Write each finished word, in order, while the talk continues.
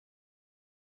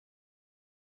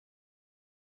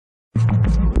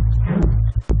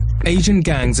Asian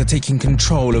gangs are taking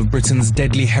control of Britain's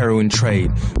deadly heroin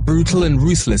trade. Brutal and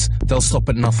ruthless, they'll stop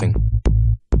at nothing.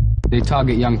 They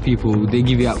target young people, they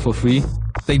give it out for free.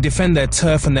 They defend their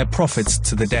turf and their profits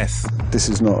to the death. This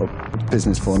is not a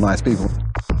business for nice people.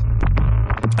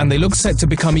 And they look set to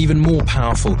become even more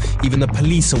powerful. Even the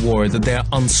police are worried that they're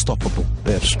unstoppable.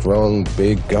 They're strong,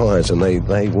 big guys, and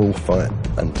they will fight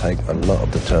and take a lot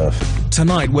of the turf.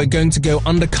 Tonight, we're going to go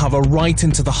undercover right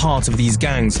into the heart of these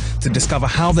gangs to discover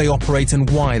how they operate and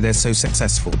why they're so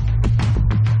successful.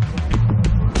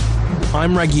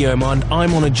 I'm Ragioma, and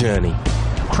I'm on a journey,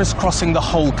 crisscrossing the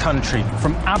whole country,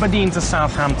 from Aberdeen to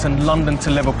Southampton, London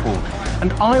to Liverpool.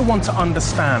 And I want to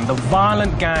understand the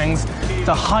violent gangs,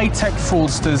 the high-tech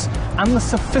fraudsters, and the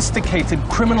sophisticated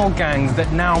criminal gangs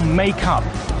that now make up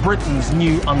Britain's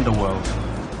new underworld.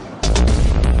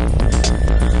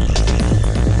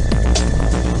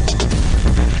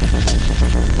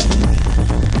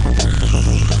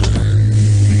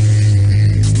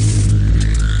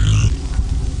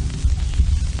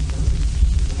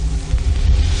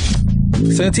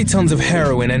 £30 tons of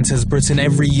heroin enters Britain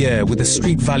every year with a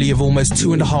street value of almost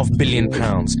 £2.5 billion.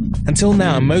 Until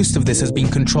now, most of this has been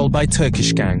controlled by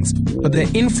Turkish gangs, but their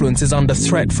influence is under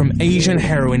threat from Asian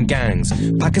heroin gangs,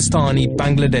 Pakistani,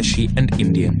 Bangladeshi and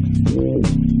Indian.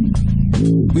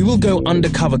 We will go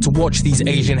undercover to watch these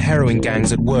Asian heroin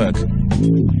gangs at work.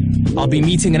 I'll be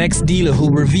meeting an ex-dealer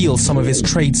who'll reveal some of his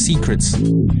trade secrets.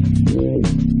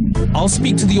 I'll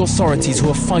speak to the authorities who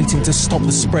are fighting to stop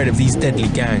the spread of these deadly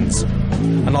gangs.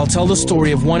 And I'll tell the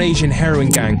story of one Asian heroin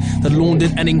gang that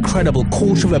laundered an incredible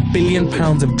 £250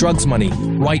 million of drugs money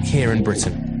right here in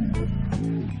Britain.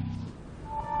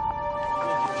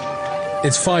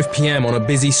 It's 5 p.m. on a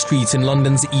busy street in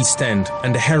London's East End,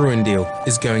 and a heroin deal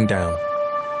is going down.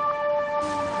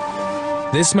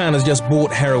 This man has just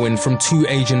bought heroin from 2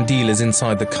 Asian dealers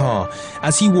inside the car.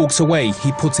 As he walks away,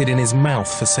 he puts it in his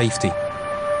mouth for safety.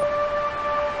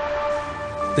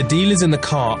 The dealers in the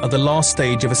car are the last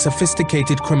stage of a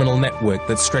sophisticated criminal network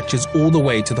that stretches all the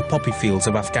way to the poppy fields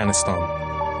of Afghanistan.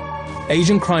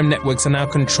 Asian crime networks are now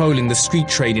controlling the street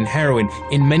trade in heroin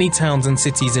in many towns and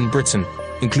cities in Britain,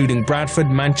 including Bradford,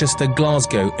 Manchester,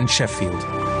 Glasgow and Sheffield.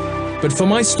 But for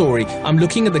my story, I'm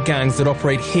looking at the gangs that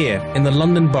operate here in the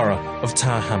London borough of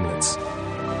Tower Hamlets.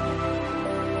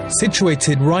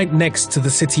 Situated right next to the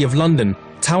City of London,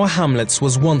 Tower Hamlets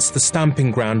was once the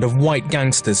stamping ground of white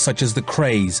gangsters such as the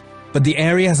Krays, but the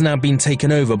area has now been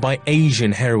taken over by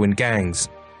Asian heroin gangs.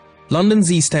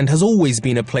 London's East End has always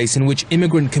been a place in which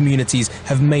immigrant communities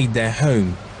have made their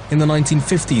home. In the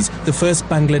 1950s, the first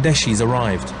Bangladeshis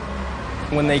arrived.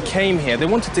 When they came here, they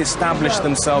wanted to establish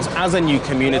themselves as a new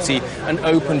community and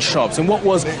open shops in what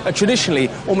was a traditionally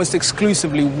almost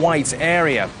exclusively white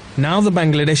area. Now the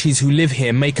Bangladeshis who live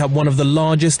here make up one of the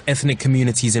largest ethnic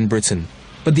communities in Britain.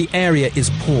 But the area is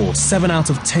poor. 7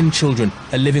 out of 10 children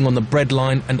are living on the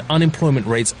breadline, and unemployment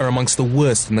rates are amongst the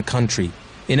worst in the country.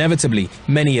 Inevitably,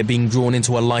 many are being drawn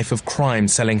into a life of crime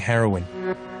selling heroin.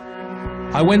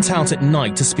 I went out at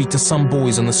night to speak to some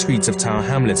boys on the streets of Tower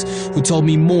Hamlets who told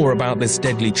me more about this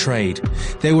deadly trade.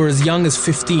 They were as young as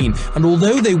 15, and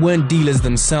although they weren't dealers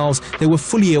themselves, they were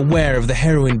fully aware of the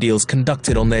heroin deals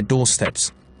conducted on their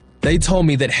doorsteps. They told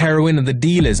me that heroin and the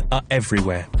dealers are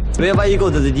everywhere. Wherever you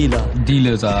go to the dealer?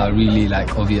 Dealers are really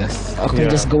obvious. I can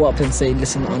just go up and say,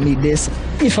 listen, I need this,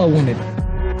 if I want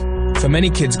it. For many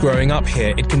kids growing up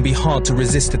here, it can be hard to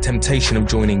resist the temptation of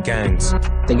joining gangs.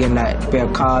 They get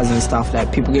better cars and stuff,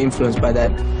 people get influenced by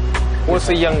that. What's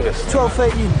the youngest? 12,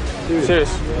 13.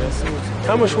 Serious?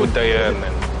 How much would they earn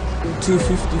then?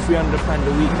 £250, £300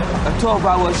 a week. A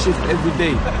 12-hour shift every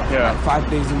day, 5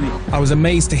 days a week. I was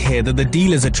amazed to hear that the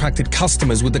dealers attracted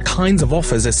customers with the kinds of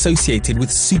offers associated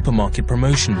with supermarket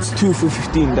promotions. 2 for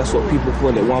 15, that's what people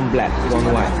call it. 1 black, 1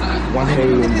 white, 1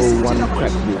 heroin bowl, 1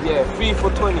 crack bowl. Yeah, 3 for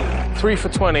 20. 3 for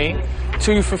 20,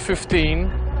 2 for 15.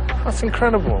 That's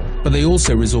incredible. But they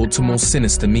also resort to more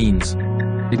sinister means.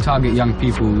 They target young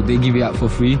people, they give it out for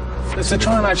free. So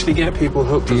try and actually get people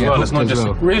hooked as well. It's not just...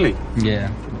 Really?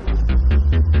 Yeah.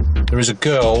 There is a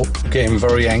girl getting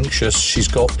very anxious. She's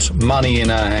got money in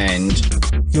her hand.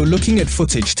 You're looking at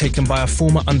footage taken by a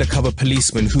former undercover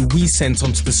policeman who we sent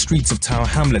onto the streets of Tower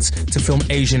Hamlets to film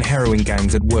Asian heroin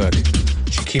gangs at work.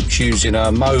 She keeps using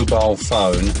her mobile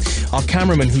phone. Our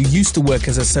cameraman, who used to work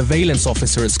as a surveillance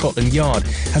officer at Scotland Yard,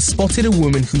 has spotted a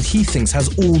woman who he thinks has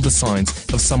all the signs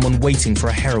of someone waiting for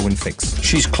a heroin fix.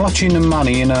 She's clutching the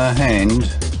money in her hand.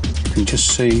 You can just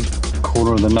see a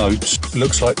corner of the notes.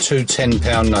 Looks like 2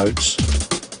 £10 notes.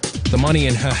 The money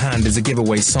in her hand is a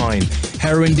giveaway sign.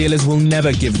 Heroin dealers will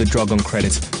never give the drug on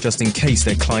credit, just in case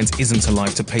their client isn't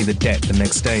alive to pay the debt the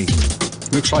next day.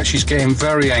 Looks like she's getting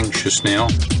very anxious now.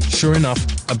 Sure enough,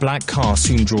 a black car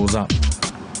soon draws up.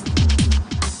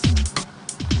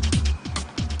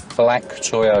 Black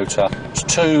Toyota. It's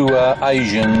two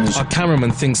Asians. Our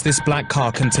cameraman thinks this black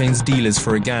car contains dealers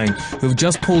for a gang who have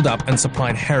just pulled up and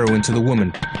supplied heroin to the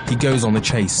woman. He goes on the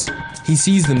chase. He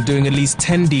sees them doing at least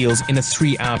 10 deals in a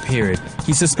 3-hour period.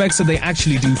 He suspects that they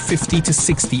actually do 50 to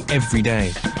 60 every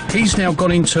day. He's now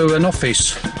gone into an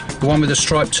office, the one with the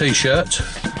striped T-shirt,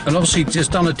 and obviously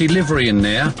just done a delivery in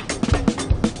there.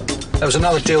 There was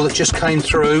another deal that just came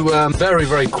through very,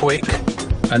 very quick,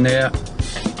 and they're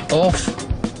off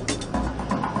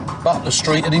Butler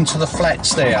Street and into the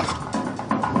flats there.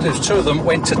 There's two of them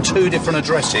went to 2 different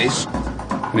addresses,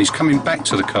 and he's coming back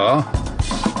to the car.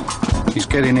 He's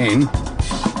getting in.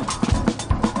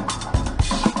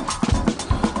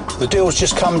 The deal's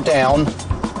just come down.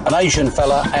 An Asian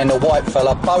fella and a white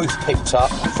fella both picked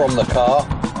up from the car.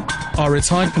 Our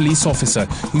retired police officer,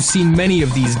 who's seen many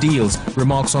of these deals,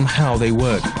 remarks on how they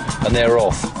work. And they're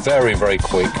off very, very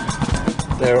quick.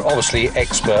 They're obviously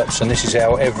experts, and this is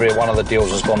how every one of the deals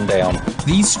has gone down.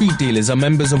 These street dealers are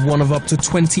members of one of up to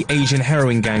 20 Asian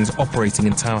heroin gangs operating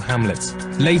in Tower Hamlets.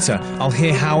 Later, I'll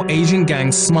hear how Asian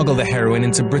gangs smuggle the heroin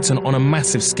into Britain on a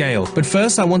massive scale. But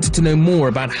first, I wanted to know more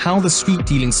about how the street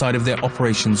dealing side of their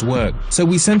operations work. So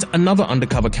we sent another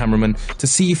undercover cameraman to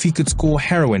see if he could score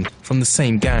heroin from the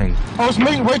same gang. I was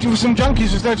waiting for some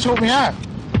junkies to sort me out.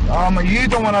 You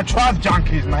don't want to try the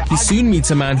junkies, mate. He soon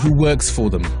meets a man who works for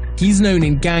them. He's known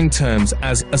in gang terms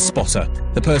as a spotter,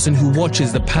 the person who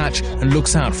watches the patch and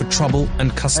looks out for trouble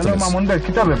and customers.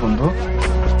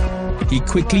 He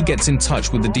quickly gets in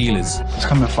touch with the dealers. It's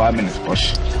coming in 5 minutes,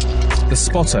 boss. The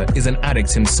spotter is an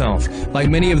addict himself. Like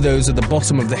many of those at the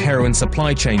bottom of the heroin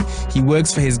supply chain, he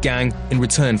works for his gang in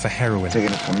return for heroin. I'm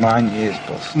taking it for 9 years,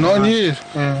 boss. 9 years?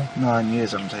 9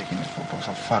 years I'm taking it for, boss.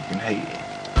 I fucking hate it.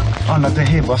 Oh, nothing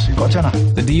here, boss. You got a tenner.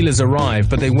 The dealers arrive,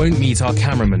 but they won't meet our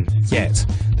cameraman yet.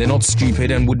 They're not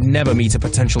stupid and would never meet a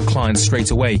potential client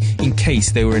straight away in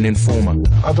case they were an informer.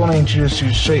 I don't want to introduce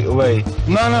you straight away.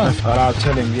 No. I'll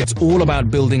tell him. It's all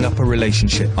about building up a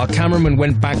relationship. Our cameraman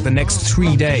went back the next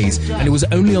 3 days, and it was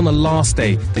only on the last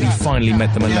day that he finally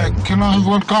met them alone. Yeah, can I have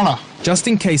one colour? Just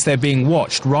in case they're being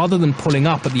watched, rather than pulling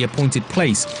up at the appointed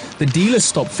place, the dealers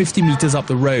stop 50 meters up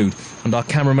the road, and our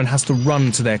cameraman has to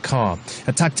run to their car,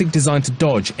 a tactic designed to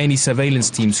dodge any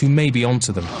surveillance teams who may be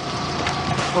onto them.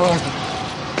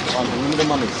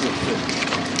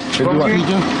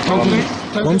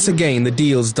 Once again, the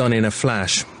deal's done in a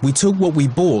flash. We took what we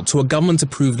bought to a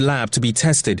government-approved lab to be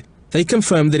tested. They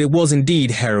confirmed that it was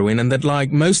indeed heroin, and that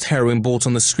like most heroin bought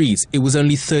on the streets, it was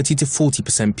only 30 to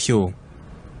 40% pure.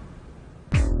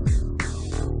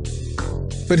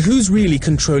 But who's really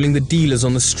controlling the dealers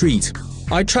on the street?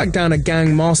 I tracked down a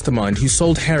gang mastermind who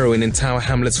sold heroin in Tower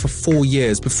Hamlets for 4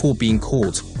 years before being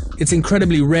caught. It's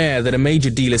incredibly rare that a major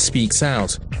dealer speaks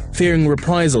out. Fearing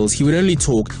reprisals, he would only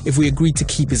talk if we agreed to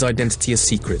keep his identity a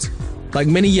secret. Like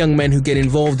many young men who get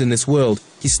involved in this world,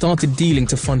 he started dealing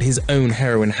to fund his own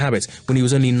heroin habit when he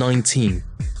was only 19.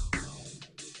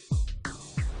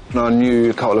 I knew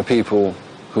a couple of people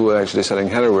who were actually selling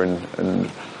heroin, and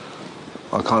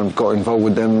I kind of got involved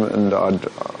with them, and I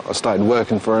started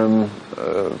working for them.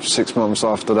 6 months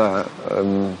after that,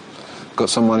 got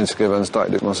some money together and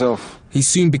started it myself. He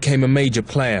soon became a major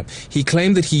player. He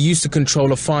claimed that he used to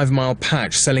control a 5-mile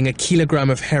patch, selling a kilogram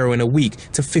of heroin a week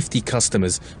to 50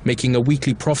 customers, making a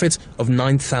weekly profit of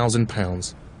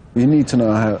 £9,000. You need to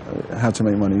know how to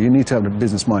make money. You need to have a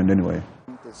business mind anyway.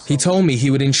 He told me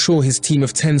he would ensure his team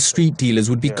of 10 street dealers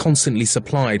would be constantly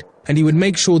supplied, and he would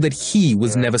make sure that he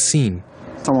was never seen.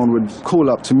 Someone would call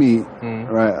up to me,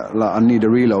 right, like, I need a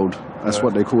reload. That's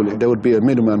what they call it. There would be a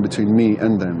middleman between me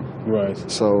and them. Right.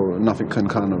 So nothing can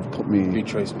kind of put me... Be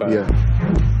traced back. Yeah.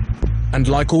 And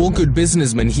like all good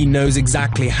businessmen, he knows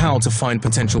exactly how to find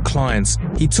potential clients.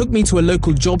 He took me to a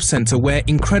local job centre where,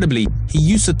 incredibly, he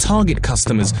used to target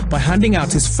customers by handing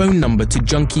out his phone number to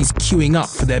junkies queuing up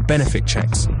for their benefit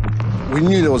checks. We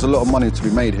knew there was a lot of money to be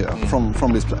made here from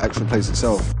this actual place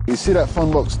itself. You see that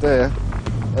phone box there?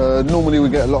 Normally we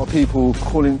get a lot of people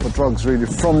calling for drugs really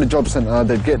from the job centre.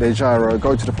 They'd get their gyro,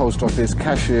 go to the post office,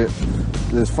 cash it.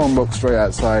 There's phone box straight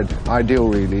outside. Ideal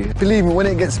really. Believe me, when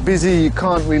it gets busy you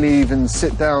can't really even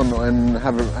sit down and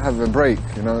have a break,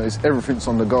 you know, everything's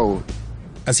on the go.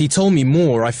 As he told me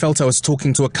more, I felt I was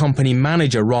talking to a company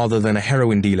manager rather than a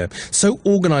heroin dealer. So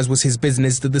organised was his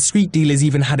business that the street dealers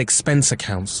even had expense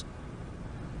accounts.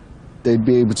 They'd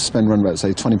be able to spend around about,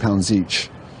 say, £20 each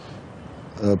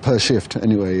per shift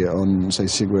anyway, on, say,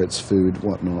 cigarettes, food,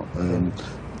 whatnot.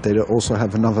 They also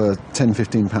have another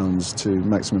 £10–15 to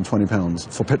maximum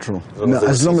 £20 for petrol.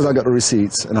 As long as I got the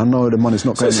receipts and I know the money's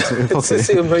not going into the pocket. It's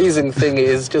the amazing thing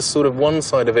is just sort of one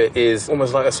side of it is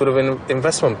almost like a sort of an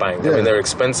investment bank. Yeah. I mean, there are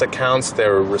expense accounts,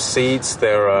 there are receipts,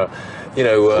 there are, you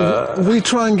know... We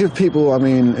try and give people, I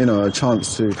mean, you know, a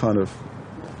chance to kind of,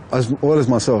 as well as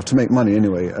myself, to make money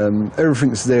anyway.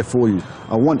 Everything's there for you.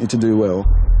 I want you to do well.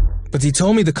 But he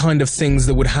told me the kind of things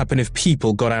that would happen if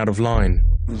people got out of line.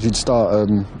 You'd start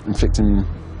inflicting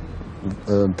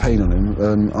pain on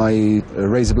him, i.e. a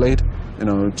razor blade, you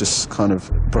know, just kind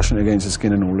of brushing against the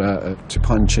skin and all that, to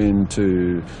punching,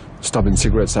 to stubbing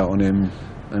cigarettes out on him,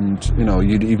 and, you know,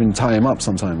 you'd even tie him up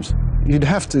sometimes. You'd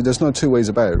have to, there's no two ways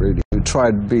about it, really. We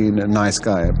tried being a nice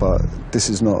guy, but this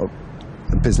is not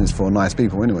a business for nice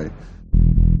people anyway.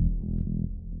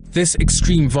 This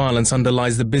extreme violence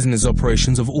underlies the business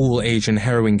operations of all Asian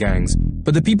heroin gangs.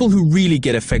 But the people who really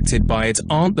get affected by it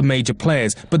aren't the major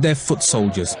players, but their foot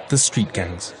soldiers, the street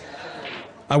gangs.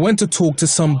 I went to talk to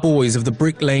some boys of the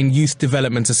Brick Lane Youth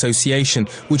Development Association,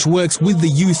 which works with the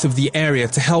youth of the area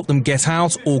to help them get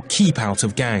out or keep out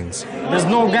of gangs. There's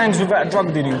no gangs without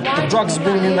drug dealing. The drugs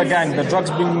bring in the gang, the drugs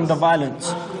bring in the violence.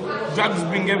 Drugs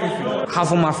bring everything.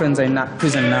 Half of my friends are in that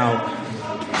prison now.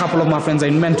 A couple of my friends are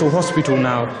in mental hospital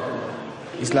now.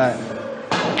 It's like,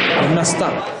 they're messed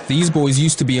up. These boys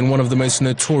used to be in one of the most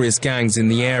notorious gangs in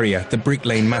the area, the Brick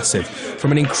Lane Massive.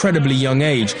 From an incredibly young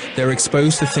age, they're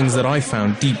exposed to things that I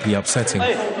found deeply upsetting.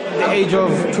 At the age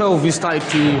of 12, we started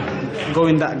to go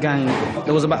in that gang.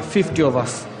 There was about 50 of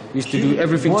us. We used to do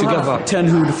everything together. 10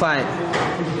 who would fight,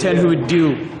 10 who would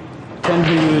deal, 10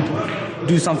 who would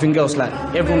do something else. Like,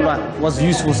 everyone was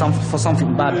useful for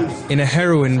something bad. In a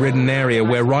heroin-ridden area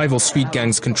where rival street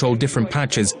gangs control different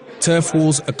patches, turf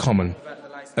wars are common.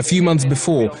 A few months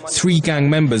before, 3 gang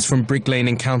members from Brick Lane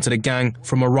encountered a gang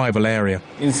from a rival area.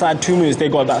 Inside 2 minutes, they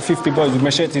got about 50 boys with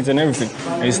machetes and everything.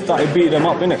 And they started beating them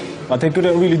up, innit? But they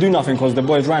couldn't really do nothing because the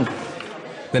boys ran.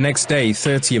 The next day,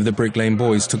 30 of the Brick Lane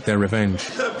boys took their revenge.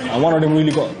 And one of them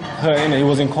really got hurt, innit? He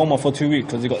was in coma for 2 weeks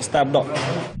because he got stabbed up.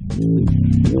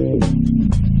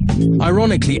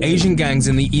 Ironically, Asian gangs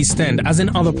in the East End, as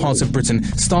in other parts of Britain,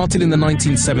 started in the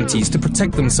 1970s to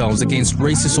protect themselves against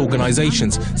racist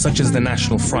organisations such as the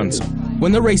National Front.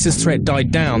 When the racist threat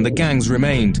died down, the gangs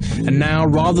remained, and now,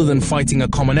 rather than fighting a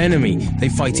common enemy, they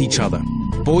fight each other.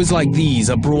 Boys like these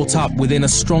are brought up within a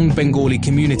strong Bengali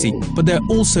community, but they're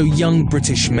also young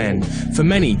British men. For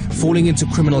many, falling into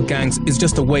criminal gangs is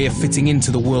just a way of fitting into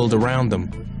the world around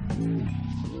them.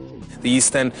 The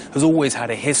East End has always had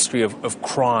a history of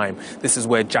crime. This is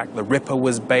where Jack the Ripper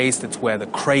was based, it's where the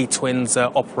Cray twins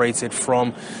operated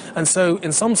from. And so,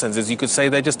 in some senses, you could say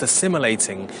they're just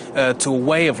assimilating to a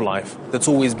way of life that's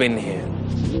always been here.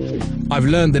 I've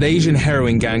learned that Asian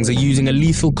heroin gangs are using a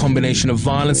lethal combination of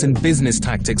violence and business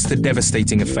tactics to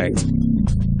devastating effect.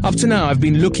 Up to now, I've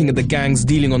been looking at the gangs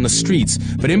dealing on the streets,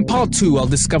 but in part 2, I'll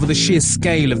discover the sheer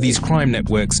scale of these crime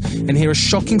networks and hear a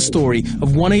shocking story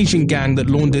of one Asian gang that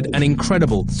laundered an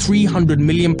incredible £300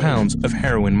 million of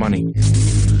heroin money.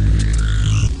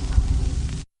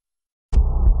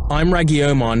 I'm Raggy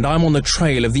Omar, and I'm on the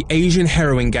trail of the Asian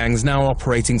heroin gangs now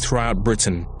operating throughout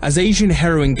Britain. As Asian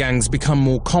heroin gangs become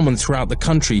more common throughout the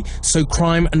country, so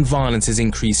crime and violence is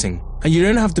increasing. And you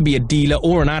don't have to be a dealer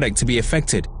or an addict to be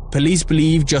affected. Police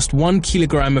believe just 1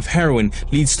 kilogram of heroin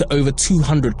leads to over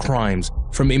 200 crimes,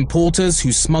 from importers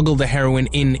who smuggle the heroin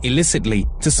in illicitly,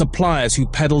 to suppliers who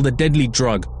peddle the deadly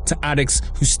drug, to addicts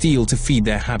who steal to feed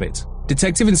their habit.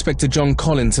 Detective Inspector John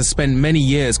Collins has spent many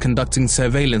years conducting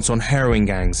surveillance on heroin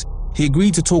gangs. He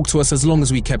agreed to talk to us as long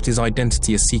as we kept his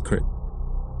identity a secret.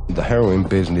 The heroin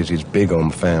business is big on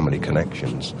family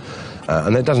connections.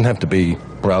 And it doesn't have to be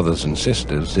brothers and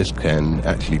sisters. This can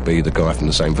actually be the guy from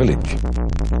the same village.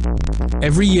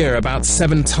 Every year, about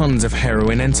 7 tons of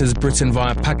heroin enters Britain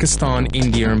via Pakistan,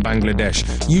 India and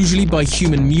Bangladesh, usually by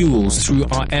human mules through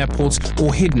our airports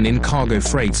or hidden in cargo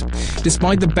freight.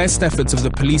 Despite the best efforts of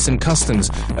the police and customs,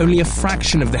 only a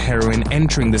fraction of the heroin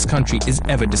entering this country is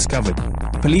ever discovered.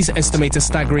 Police estimate a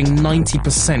staggering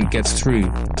 90% gets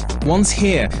through. Once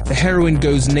here, the heroin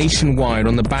goes nationwide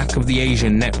on the back of the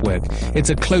Asian network. It's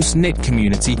a close-knit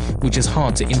community which is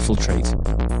hard to infiltrate.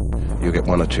 You'll get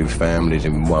 1 or 2 families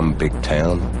in one big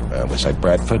town, we'll say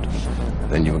Bradford.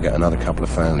 Then you'll get another couple of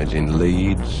families in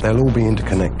Leeds. They'll all be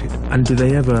interconnected. And do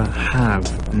they ever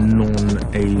have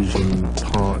non-Asian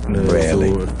partners?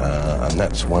 Rarely, and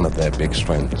that's one of their big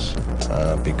strengths.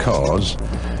 Because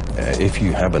if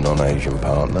you have a non-Asian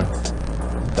partner,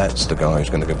 that's the guy who's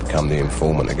going to become the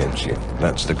informant against you.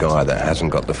 That's the guy that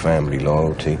hasn't got the family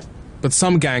loyalty. But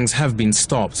some gangs have been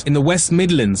stopped. In the West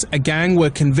Midlands, a gang were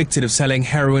convicted of selling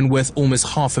heroin worth almost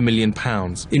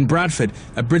 £500,000. In Bradford,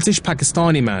 a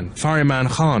British-Pakistani man, Fariman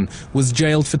Khan, was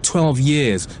jailed for 12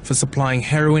 years for supplying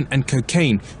heroin and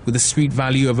cocaine with a street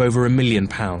value of over £1 million.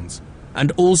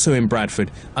 And also in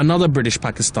Bradford, another British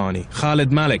Pakistani,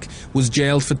 Khalid Malik, was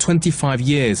jailed for 25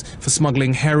 years for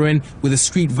smuggling heroin with a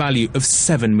street value of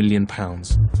 £7 million.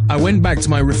 I went back to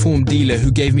my reformed dealer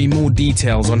who gave me more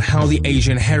details on how the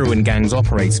Asian heroin gangs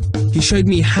operate. He showed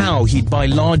me how he'd buy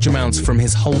large amounts from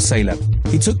his wholesaler.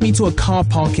 He took me to a car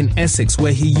park in Essex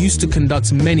where he used to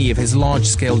conduct many of his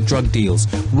large-scale drug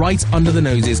deals, right under the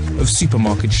noses of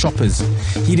supermarket shoppers.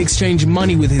 He'd exchange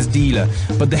money with his dealer,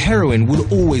 but the heroin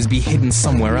would always be hidden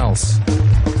somewhere else.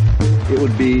 It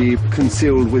would be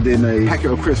concealed within a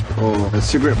packet of crisps or a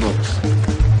cigarette box.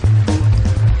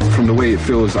 From the way it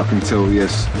feels, I can tell,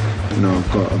 yes, you know,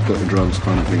 I've got the drugs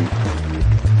kind of thing.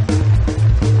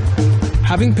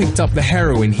 Having picked up the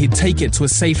heroin, he'd take it to a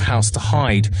safe house to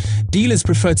hide. Dealers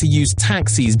prefer to use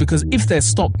taxis because if they're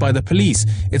stopped by the police,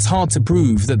 it's hard to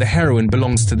prove that the heroin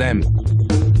belongs to them.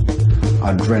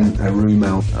 I'd rent a room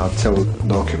out. I'd tell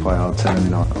the occupier, I'd tell him, you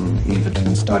know, I'm either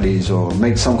doing studies or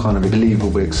make some kind of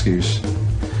believable excuse.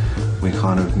 We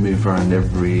kind of move around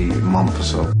every month or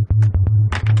so.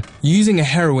 Using a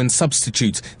heroin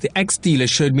substitute, the ex-dealer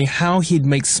showed me how he'd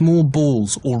make small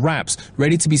balls or wraps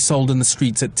ready to be sold in the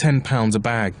streets at £10 a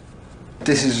bag.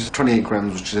 This is 28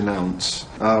 grams, which is an ounce.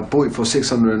 I bought it for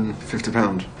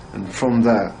 £650, and from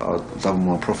that, I'll double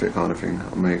my profit kind of thing.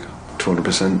 I make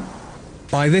 200%.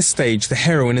 By this stage, the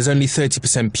heroin is only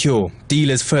 30% pure.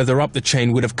 Dealers further up the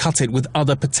chain would have cut it with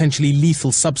other potentially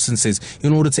lethal substances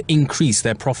in order to increase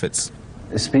their profits.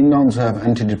 It's been known to have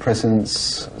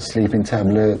antidepressants, sleeping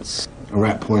tablets,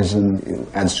 rat poison. It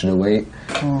adds to the weight.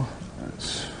 Oh,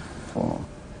 that's 4.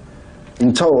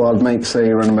 In total, I'd make, say,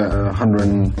 around about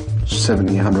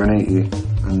 170, 180.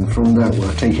 And from that,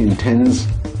 we'll take it in tens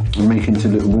and make it into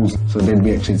little balls. So there'd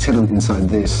be actually 10 inside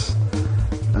this.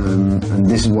 And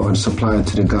this is what I'd supply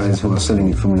to the guys who are selling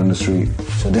it for me on the street.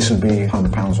 So this would be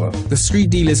 £100 worth. The street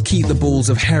dealers keep the balls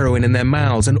of heroin in their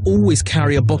mouths and always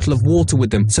carry a bottle of water with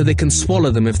them so they can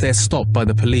swallow them if they're stopped by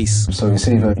the police. So it's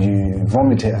either you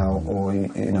vomit it out or,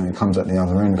 you know, it comes at the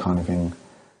other end kind of thing.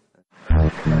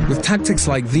 With tactics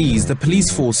like these, the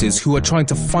police forces who are trying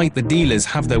to fight the dealers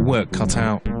have their work cut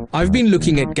out. I've been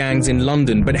looking at gangs in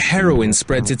London, but heroin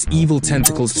spreads its evil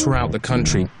tentacles throughout the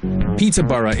country.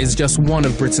 Peterborough is just one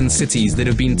of Britain's cities that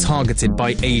have been targeted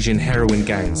by Asian heroin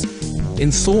gangs. In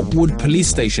Thorpe Wood Police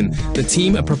Station, the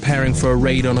team are preparing for a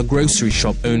raid on a grocery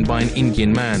shop owned by an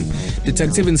Indian man.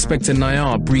 Detective Inspector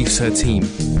Nayar briefs her team.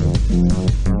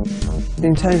 The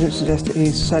intelligence suggests that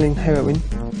he's selling heroin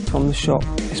from the shop.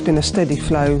 It's been a steady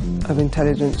flow of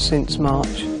intelligence since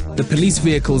March. The police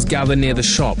vehicles gather near the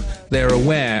shop. They are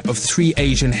aware of 3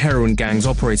 Asian heroin gangs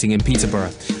operating in Peterborough.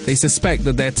 They suspect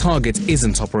that their target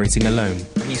isn't operating alone.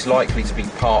 He's likely to be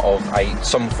part of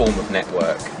some form of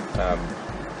network.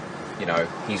 You know,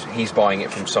 he's buying it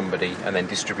from somebody and then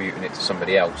distributing it to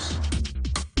somebody else.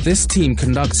 This team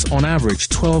conducts, on average,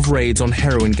 12 raids on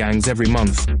heroin gangs every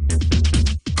month.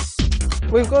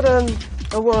 We've got a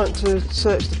warrant to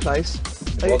search the place.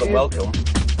 More than welcome.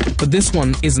 But this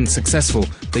one isn't successful.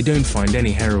 They don't find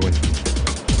any heroin.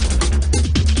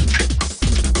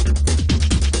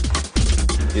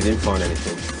 You didn't find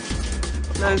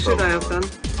anything? No, should I have done?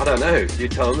 I don't know, you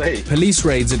tell me. Police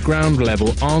raids at ground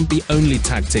level aren't the only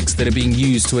tactics that are being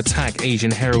used to attack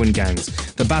Asian heroin gangs.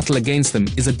 The battle against them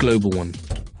is a global one.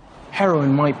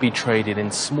 Heroin might be traded in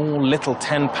small little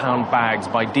 £10 bags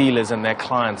by dealers and their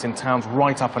clients in towns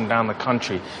right up and down the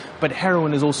country. But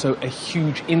heroin is also a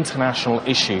huge international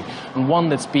issue and one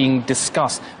that's being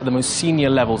discussed at the most senior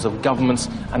levels of governments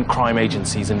and crime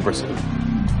agencies in Britain.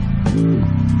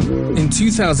 In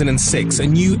 2006, a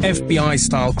new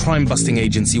FBI-style crime-busting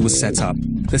agency was set up.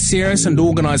 The Serious and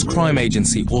Organised Crime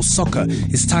Agency, or SOCA,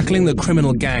 is tackling the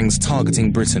criminal gangs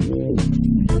targeting Britain.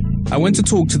 I went to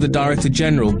talk to the Director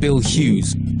General, Bill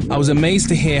Hughes. I was amazed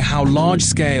to hear how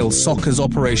large-scale SOCA's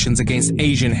operations against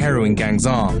Asian heroin gangs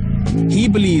are. He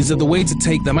believes that the way to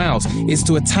take them out is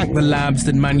to attack the labs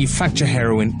that manufacture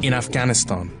heroin in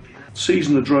Afghanistan.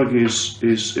 Seizing the drug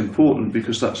is important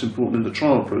because that's important in the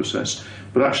trial process,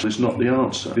 but actually it's not the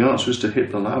answer. The answer is to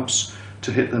hit the labs,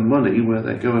 to hit their money, where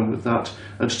they're going with that,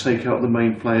 and to take out the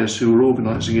main players who are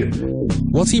organising it.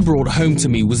 What he brought home to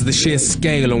me was the sheer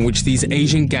scale on which these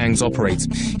Asian gangs operate.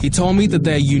 He told me that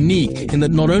they're unique in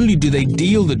that not only do they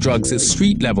deal the drugs at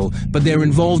street level, but they're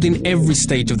involved in every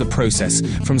stage of the process,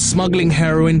 from smuggling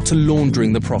heroin to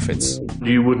laundering the profits.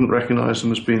 You wouldn't recognise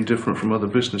them as being different from other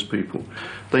business people.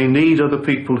 They need other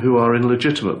people who are in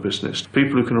legitimate business,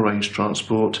 people who can arrange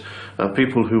transport,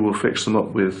 people who will fix them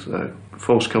up with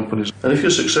false companies. And if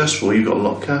you're successful, you've got a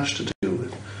lot of cash to deal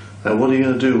with. And what are you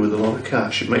going to do with a lot of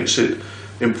cash? It makes it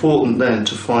important then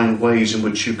to find ways in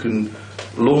which you can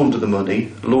launder the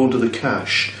money, launder the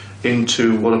cash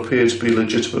into what appear to be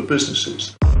legitimate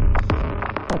businesses.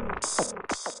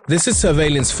 This is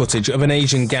surveillance footage of an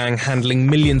Asian gang handling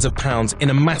millions of pounds in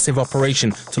a massive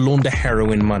operation to launder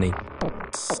heroin money.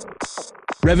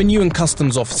 Revenue and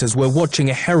customs officers were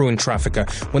watching a heroin trafficker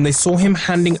when they saw him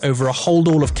handing over a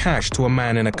holdall of cash to a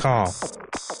man in a car.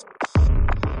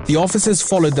 The officers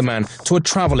followed the man to a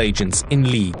travel agent's in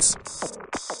Leeds.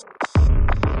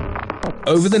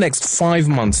 Over the next 5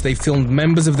 months, they filmed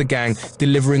members of the gang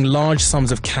delivering large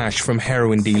sums of cash from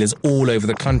heroin dealers all over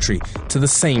the country to the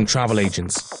same travel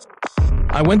agents.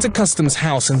 I went to Customs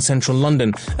House in central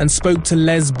London and spoke to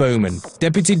Les Bowman,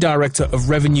 Deputy Director of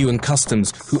Revenue and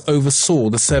Customs, who oversaw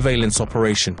the surveillance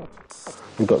operation.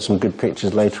 We've got some good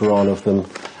pictures later on of them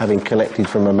having collected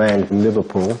from a man in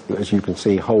Liverpool. As you can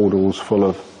see, holdalls full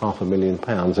of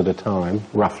 £500,000 at a time,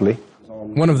 roughly.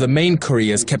 One of the main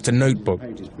couriers kept a notebook.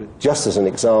 Just as an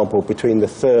example, between the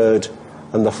 3rd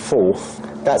and the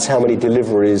 4th, that's how many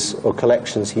deliveries or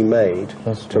collections he made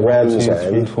to Ramzan.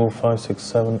 2, 3, 4, 5, 6,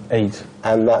 7, 8.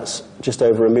 And that's just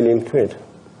over £1 million.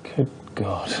 Good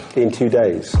God. In 2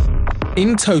 days.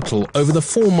 In total, over the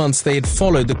 4 months they had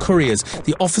followed the couriers,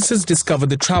 the officers discovered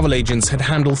the travel agents had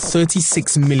handled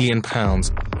 £36 million.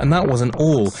 And that wasn't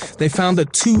all. They found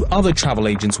that 2 other travel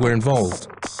agents were involved.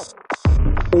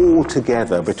 All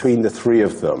together, between the 3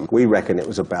 of them, we reckon it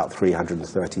was about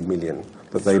 330 million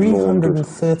that they laundered.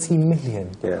 330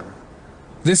 million? Yeah.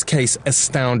 This case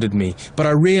astounded me, but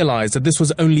I realised that this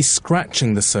was only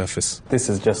scratching the surface. This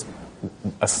is just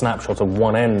a snapshot of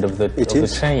one end of the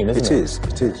chain, isn't it?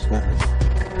 It is, yeah.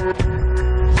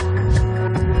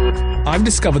 I've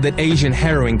discovered that Asian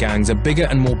heroin gangs are bigger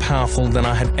and more powerful than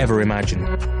I had ever imagined.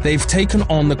 They've taken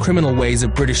on the criminal ways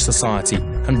of British society,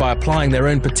 and by applying their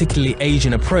own particularly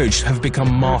Asian approach, have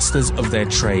become masters of their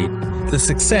trade. The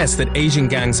success that Asian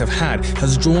gangs have had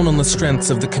has drawn on the strengths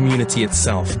of the community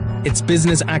itself, its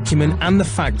business acumen, and the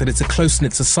fact that it's a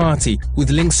close-knit society with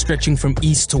links stretching from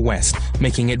east to west,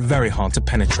 making it very hard to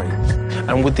penetrate.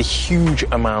 And with the huge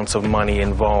amounts of money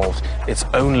involved, it's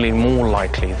only more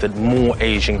likely that more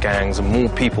Asian gangs and more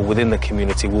people within the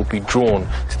community will be drawn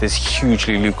to this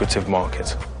hugely lucrative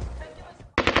market.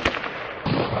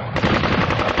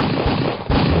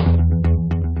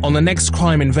 On the next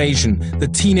crime invasion, the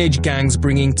teenage gangs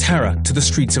bringing terror to the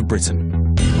streets of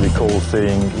Britain. Recall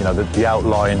seeing, the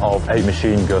outline of a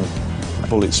machine gun.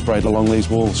 Bullets sprayed along these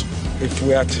walls. If we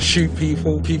had to shoot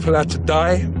people, people had to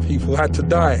die. People had to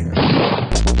die.